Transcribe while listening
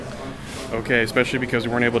Okay, especially because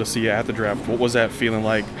we weren't able to see you at the draft. What was that feeling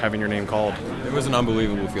like, having your name called? It was an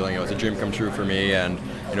unbelievable feeling. It was a dream come true for me, and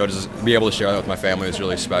just be able to share that with my family was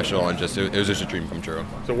really special, and it was just a dream come true.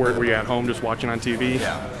 So were you at home just watching on TV?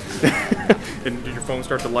 Yeah. And did your phone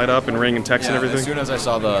start to light up and ring and text and everything? As soon as I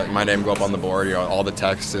saw my name go up on the board, all the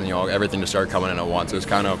texts and everything just started coming in at once. It was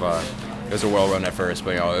kind of it was a whirlwind at first,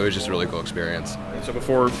 but it was just a really cool experience. So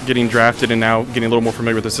before getting drafted and now getting a little more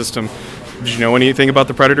familiar with the system, did you know anything about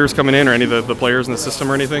the Predators coming in, or any of the players in the system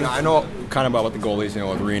or anything? I know kind of about what the goalies,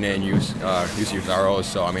 with Rene and UC Zaros.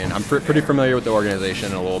 So I'm pretty familiar with the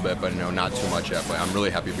organization a little bit, but not too much yet. But I'm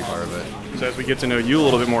really happy to be part of it. So as we get to know you a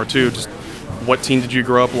little bit more too, just what team did you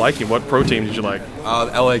grow up liking? What pro team did you like?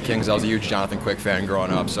 LA Kings. I was a huge Jonathan Quick fan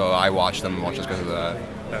growing up, so I watched them just because of that.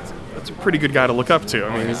 That's a pretty good guy to look up to.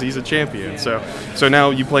 I mean, he's a champion. So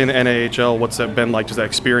now you play in the NAHL. What's that been like? Just that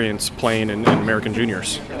experience playing in American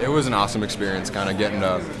juniors? It was an awesome experience. Kind of getting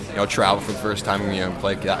to travel for the first time and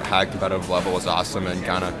play that high competitive level was awesome. And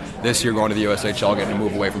kind of this year going to the USHL, getting to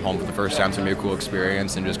move away from home for the first time, is gonna be a cool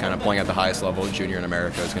experience. And just kind of playing at the highest level junior in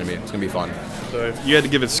America, it's gonna be fun. So if you had to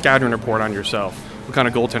give a scouting report on yourself, what kind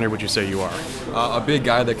of goaltender would you say you are? A big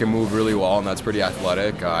guy that can move really well, and that's pretty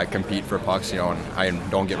athletic. I compete for pucks, and I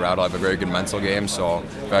don't get rattled. I have a very good mental game, so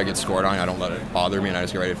if I get scored on, I don't let it bother me, and I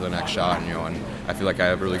just get ready for the next shot. And I feel like I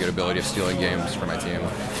have a really good ability of stealing games for my team.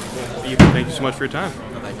 Ethan, thank you so much for your time.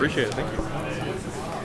 I appreciate it. Thank you.